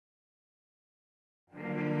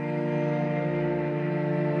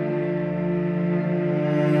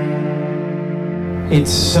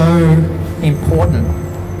It's so important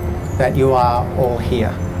that you are all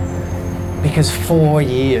here, because 4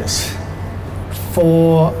 years,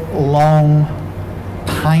 4 long,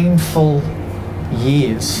 painful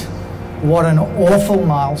years. What an awful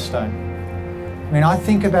milestone. I mean, I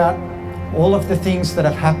think about all of the things that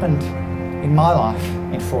have happened in my life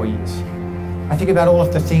in 4 years. I think about all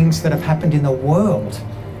of the things that have happened in the world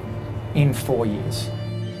in 4 years.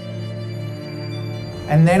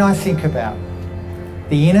 And then I think about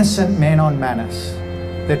the innocent men on Manus,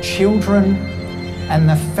 the children and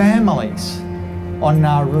the families on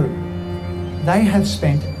Nauru. They have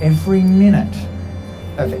spent every minute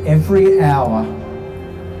of every hour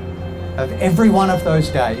of every one of those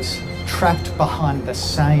days trapped behind the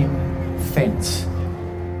same fence.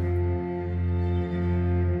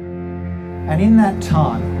 And in that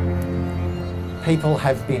time, people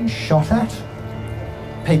have been shot at,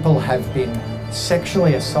 people have been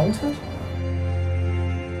sexually assaulted.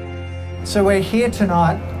 So we're here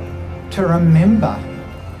tonight to remember.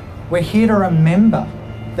 We're here to remember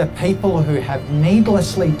the people who have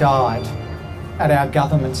needlessly died at our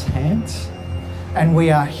government's hands. And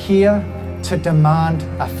we are here to demand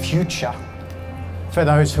a future for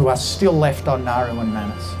those who are still left on Nauru and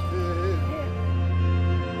Manus.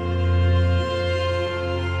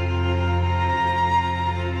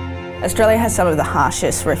 Australia has some of the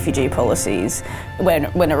harshest refugee policies when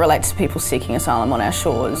it relates to people seeking asylum on our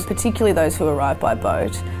shores, particularly those who arrive by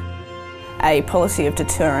boat. A policy of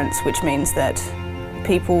deterrence, which means that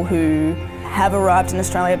people who have arrived in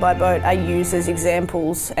Australia by boat are used as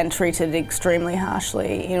examples and treated extremely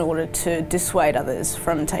harshly in order to dissuade others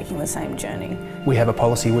from taking the same journey. We have a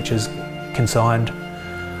policy which has consigned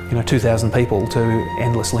 2,000 people to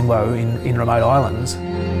endless limbo in remote islands.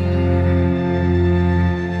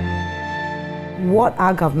 What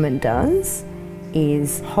our government does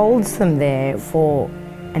is holds them there for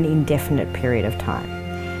an indefinite period of time.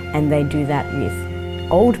 And they do that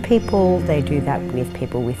with old people, they do that with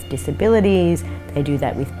people with disabilities, they do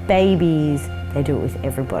that with babies, they do it with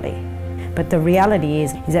everybody. But the reality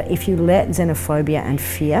is that if you let xenophobia and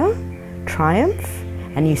fear triumph,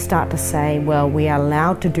 and you start to say, well, we are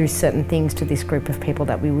allowed to do certain things to this group of people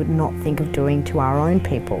that we would not think of doing to our own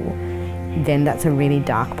people, then that's a really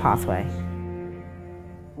dark pathway.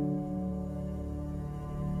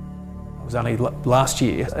 It was only last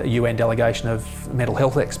year a UN delegation of mental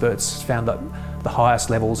health experts found that the highest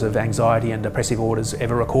levels of anxiety and depressive orders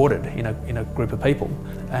ever recorded in a group of people.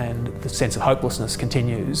 And the sense of hopelessness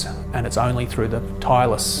continues, and it's only through the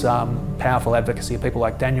tireless, powerful advocacy of people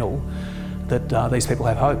like Daniel that these people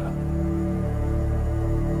have hope.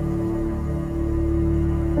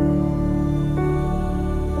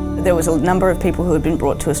 There was a number of people who had been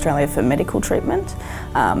brought to Australia for medical treatment,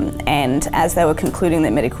 and as they were concluding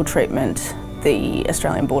their medical treatment, the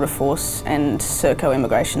Australian Border Force and Serco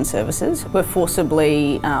Immigration Services were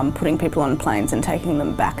forcibly putting people on planes and taking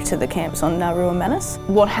them back to the camps on Nauru and Manus.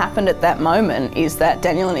 What happened at that moment is that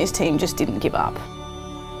Daniel and his team just didn't give up.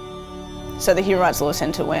 So the Human Rights Law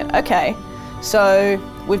Centre went, okay, so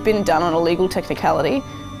we've been done on a legal technicality,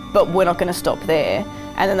 but we're not going to stop there.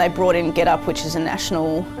 And then they brought in Get Up, which is a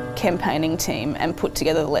national campaigning team, and put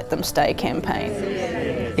together the Let Them Stay campaign.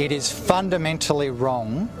 It is fundamentally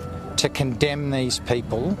wrong to condemn these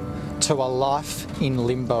people to a life in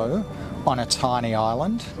limbo on a tiny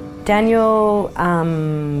island. Daniel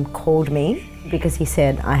called me because he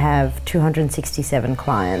said, I have 267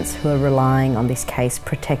 clients who are relying on this case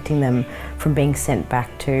protecting them from being sent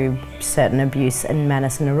back to certain abuse in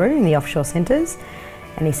Manus and Nauru in the offshore centres.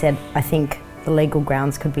 And he said, I think the legal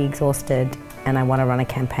grounds could be exhausted and I want to run a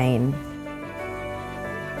campaign.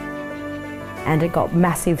 And it got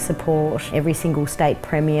massive support. Every single state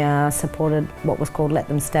premier supported what was called Let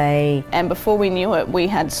Them Stay. And before we knew it, we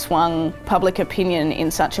had swung public opinion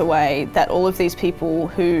in such a way that all of these people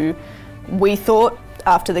who we thought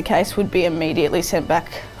after the case would be immediately sent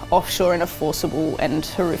back offshore in a forcible and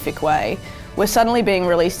horrific way were suddenly being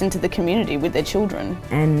released into the community with their children.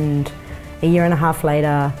 And a year and a half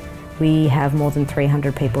later, we have more than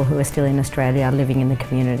 300 people who are still in Australia living in the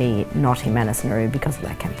community, not in Manus and Nauru, because of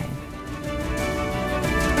that campaign.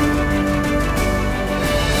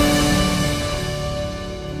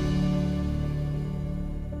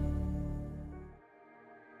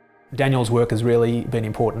 Daniel's work has really been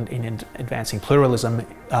important in advancing pluralism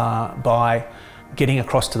by getting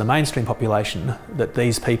across to the mainstream population that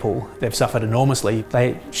these people, they've suffered enormously.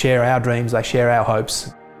 They share our dreams, they share our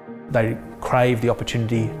hopes. They crave the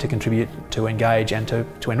opportunity to contribute, to engage and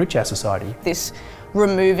to enrich our society. This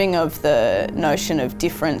removing of the notion of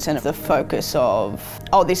difference and the focus of,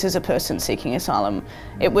 oh, this is a person seeking asylum.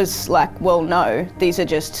 It was like, well, no, these are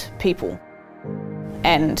just people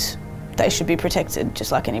and they should be protected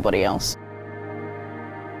just like anybody else.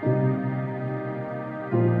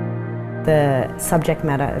 The subject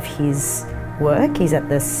matter of his work is at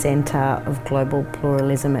the centre of global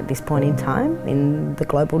pluralism at this point in time in the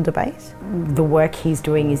global debate. The work he's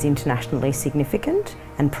doing is internationally significant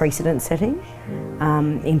and precedent-setting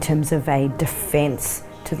in terms of a defence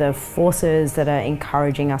to the forces that are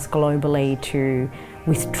encouraging us globally to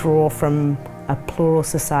withdraw from a plural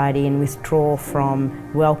society and withdraw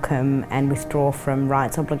from welcome and withdraw from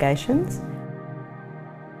rights obligations.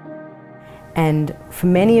 And for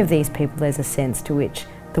many of these people, there's a sense to which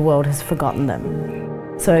the world has forgotten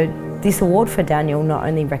them. So this award for Daniel not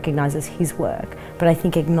only recognises his work, but I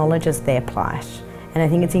think acknowledges their plight. And I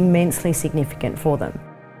think it's immensely significant for them.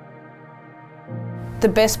 The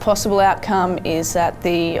best possible outcome is that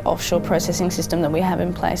the offshore processing system that we have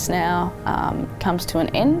in place now comes to an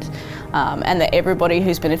end, and that everybody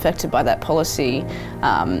who's been affected by that policy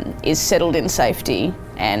is settled in safety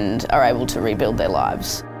and are able to rebuild their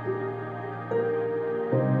lives.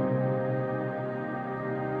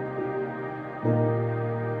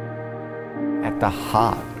 At the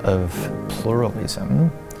heart of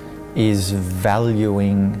pluralism is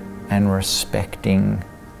valuing and respecting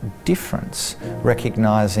difference,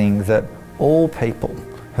 recognising that all people,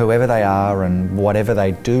 whoever they are and whatever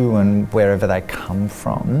they do and wherever they come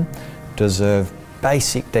from, deserve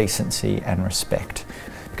basic decency and respect.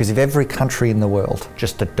 Because if every country in the world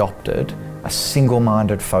just adopted a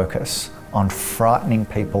single-minded focus on frightening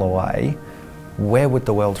people away, where would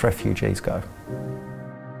the world's refugees go?